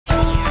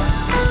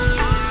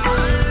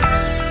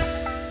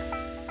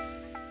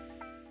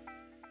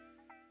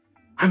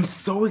I'm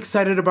so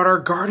excited about our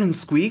garden,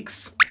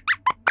 Squeaks.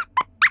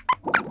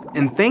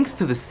 And thanks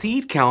to the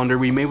seed calendar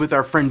we made with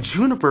our friend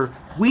Juniper,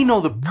 we know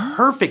the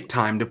perfect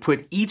time to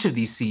put each of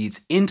these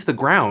seeds into the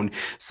ground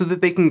so that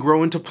they can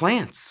grow into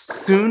plants.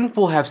 Soon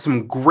we'll have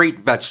some great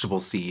vegetable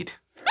seed.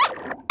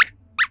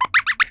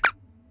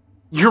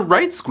 You're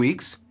right,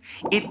 Squeaks.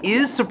 It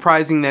is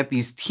surprising that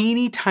these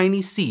teeny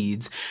tiny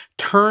seeds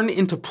turn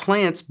into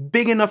plants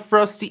big enough for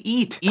us to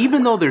eat.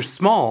 Even though they're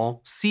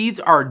small, seeds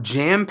are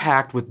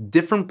jam-packed with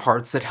different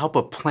parts that help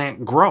a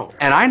plant grow.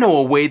 And I know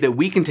a way that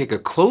we can take a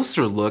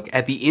closer look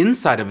at the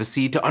inside of a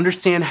seed to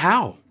understand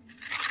how.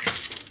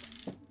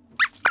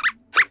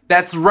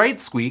 That's right,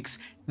 Squeaks.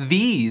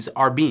 These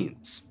are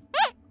beans.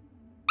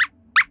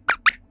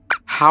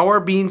 How are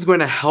beans going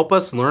to help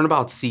us learn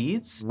about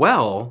seeds?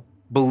 Well,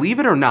 believe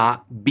it or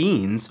not,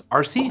 beans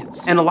are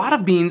seeds. And a lot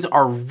of beans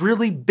are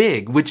really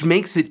big, which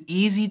makes it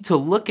easy to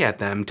look at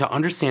them to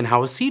understand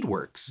how a seed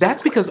works.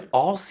 That's because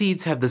all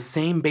seeds have the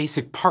same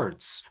basic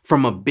parts,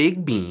 from a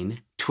big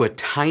bean to a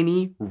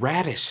tiny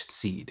radish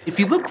seed. If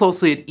you look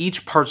closely at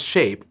each part's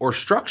shape or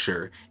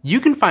structure, you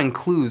can find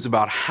clues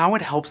about how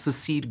it helps the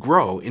seed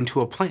grow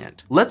into a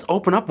plant. Let's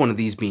open up one of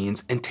these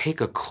beans and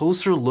take a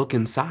closer look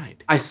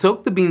inside. I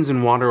soaked the beans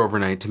in water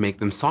overnight to make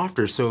them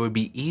softer so it would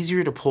be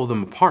easier to pull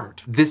them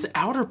apart. This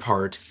outer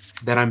part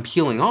that I'm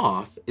peeling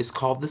off is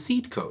called the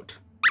seed coat.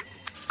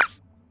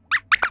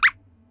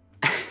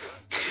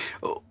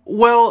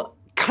 Well,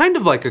 kind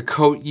of like a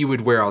coat you would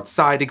wear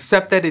outside,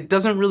 except that it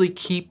doesn't really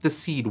keep the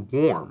seed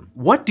warm.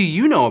 What do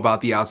you know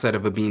about the outside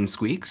of a bean,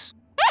 Squeaks?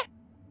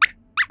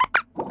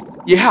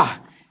 Yeah,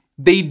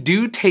 they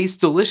do taste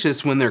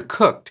delicious when they're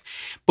cooked,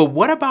 but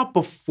what about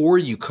before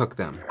you cook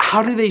them?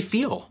 How do they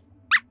feel?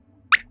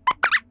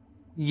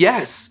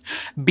 Yes,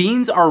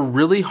 beans are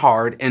really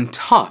hard and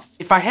tough.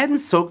 If I hadn't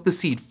soaked the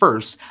seed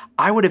first,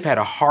 I would have had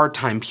a hard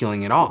time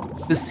peeling it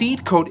off. The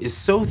seed coat is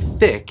so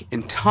thick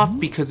and tough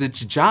because its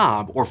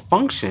job or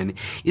function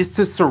is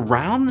to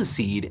surround the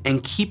seed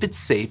and keep it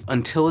safe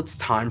until it's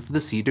time for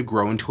the seed to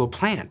grow into a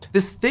plant.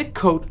 This thick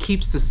coat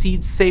keeps the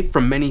seed safe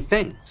from many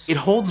things. It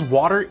holds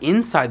water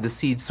inside the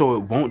seed so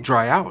it won't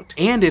dry out,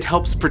 and it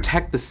helps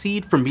protect the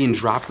seed from being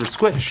dropped or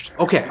squished.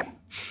 Okay.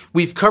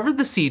 We've covered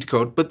the seed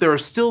coat, but there are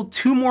still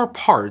 2 more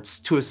parts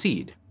to a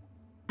seed.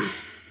 Do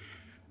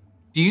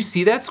you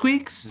see that,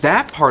 Squeaks?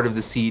 That part of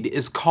the seed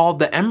is called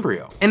the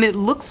embryo, and it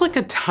looks like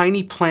a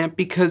tiny plant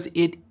because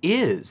it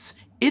is.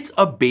 It's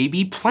a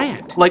baby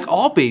plant. Like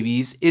all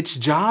babies, its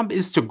job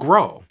is to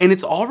grow, and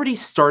it's already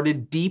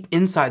started deep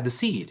inside the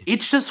seed.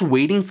 It's just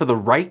waiting for the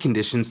right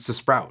conditions to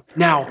sprout.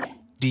 Now,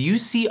 do you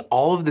see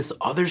all of this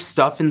other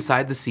stuff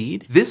inside the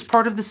seed? This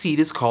part of the seed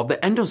is called the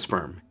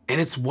endosperm, and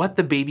it's what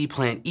the baby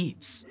plant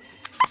eats.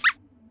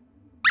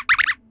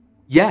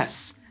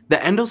 Yes, the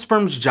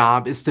endosperm's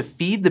job is to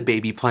feed the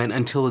baby plant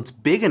until it's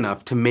big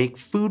enough to make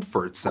food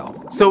for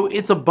itself. So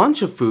it's a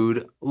bunch of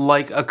food,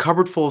 like a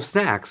cupboard full of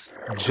snacks,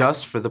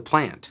 just for the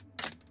plant.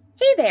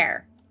 Hey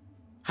there.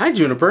 Hi,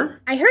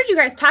 Juniper. I heard you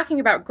guys talking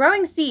about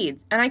growing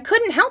seeds, and I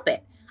couldn't help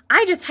it.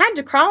 I just had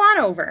to crawl on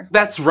over.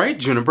 That's right,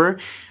 Juniper.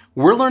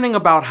 We're learning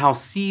about how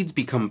seeds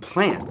become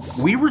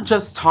plants. We were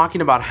just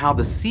talking about how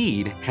the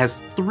seed has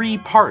 3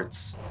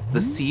 parts: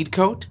 the seed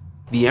coat,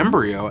 the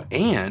embryo,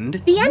 and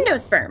the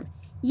endosperm.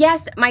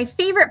 Yes, my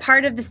favorite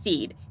part of the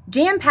seed,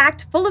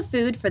 jam-packed full of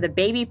food for the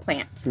baby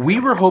plant. We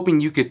were hoping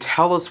you could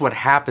tell us what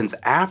happens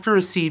after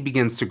a seed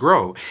begins to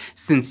grow,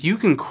 since you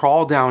can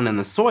crawl down in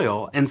the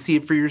soil and see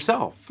it for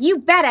yourself. You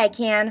bet I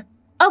can.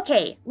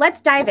 Okay,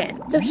 let's dive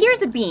in. So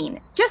here's a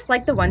bean, just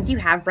like the ones you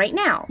have right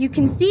now. You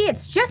can see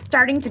it's just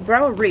starting to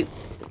grow a root,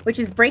 which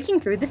is breaking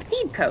through the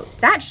seed coat.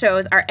 That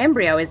shows our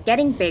embryo is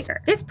getting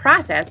bigger. This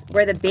process,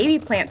 where the baby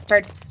plant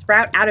starts to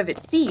sprout out of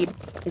its seed,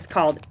 is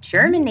called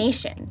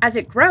germination. As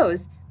it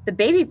grows, the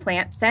baby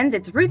plant sends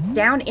its roots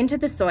down into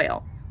the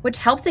soil, which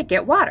helps it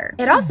get water.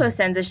 It also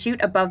sends a shoot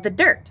above the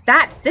dirt.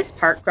 That's this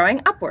part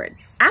growing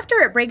upwards. After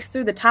it breaks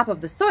through the top of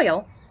the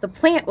soil, the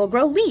plant will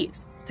grow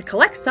leaves to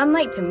collect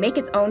sunlight to make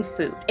its own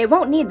food. It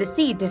won't need the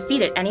seed to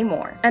feed it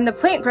anymore. And the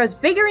plant grows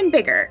bigger and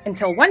bigger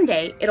until one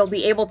day it'll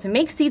be able to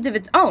make seeds of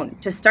its own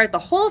to start the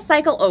whole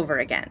cycle over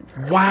again.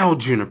 Wow,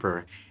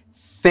 Juniper.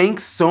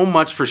 Thanks so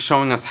much for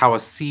showing us how a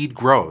seed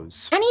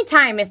grows.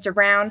 Anytime, Mr.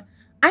 Brown.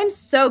 I'm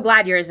so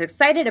glad you're as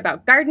excited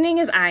about gardening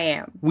as I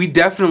am. We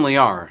definitely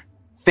are.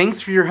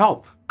 Thanks for your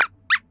help.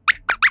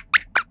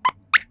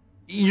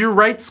 You're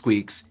right,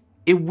 Squeaks.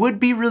 It would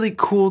be really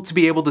cool to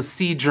be able to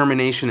see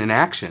germination in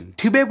action.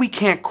 Too bad we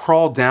can't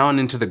crawl down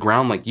into the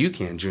ground like you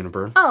can,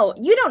 Juniper. Oh,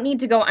 you don't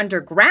need to go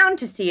underground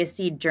to see a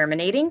seed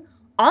germinating.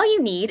 All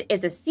you need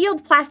is a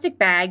sealed plastic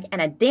bag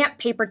and a damp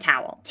paper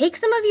towel. Take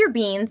some of your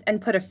beans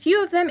and put a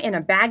few of them in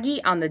a baggie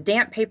on the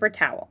damp paper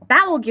towel.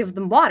 That will give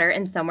them water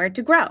and somewhere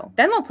to grow.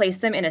 Then we'll place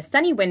them in a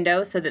sunny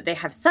window so that they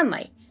have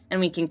sunlight, and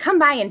we can come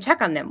by and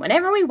check on them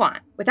whenever we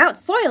want. Without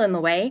soil in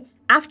the way,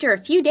 after a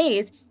few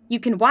days, you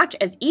can watch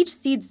as each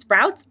seed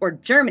sprouts or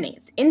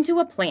germinates into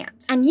a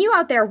plant. And you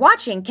out there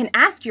watching can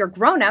ask your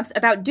grown-ups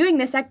about doing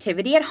this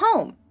activity at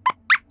home.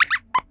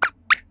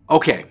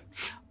 Okay,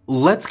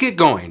 let's get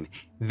going.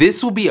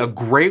 This will be a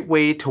great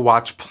way to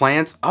watch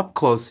plants up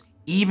close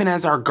even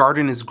as our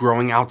garden is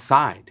growing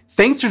outside.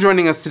 Thanks for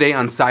joining us today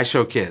on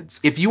SciShow Kids.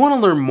 If you want to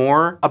learn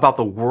more about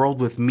the world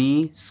with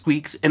me,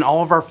 Squeaks, and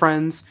all of our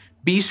friends,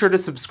 be sure to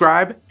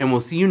subscribe, and we'll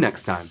see you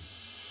next time.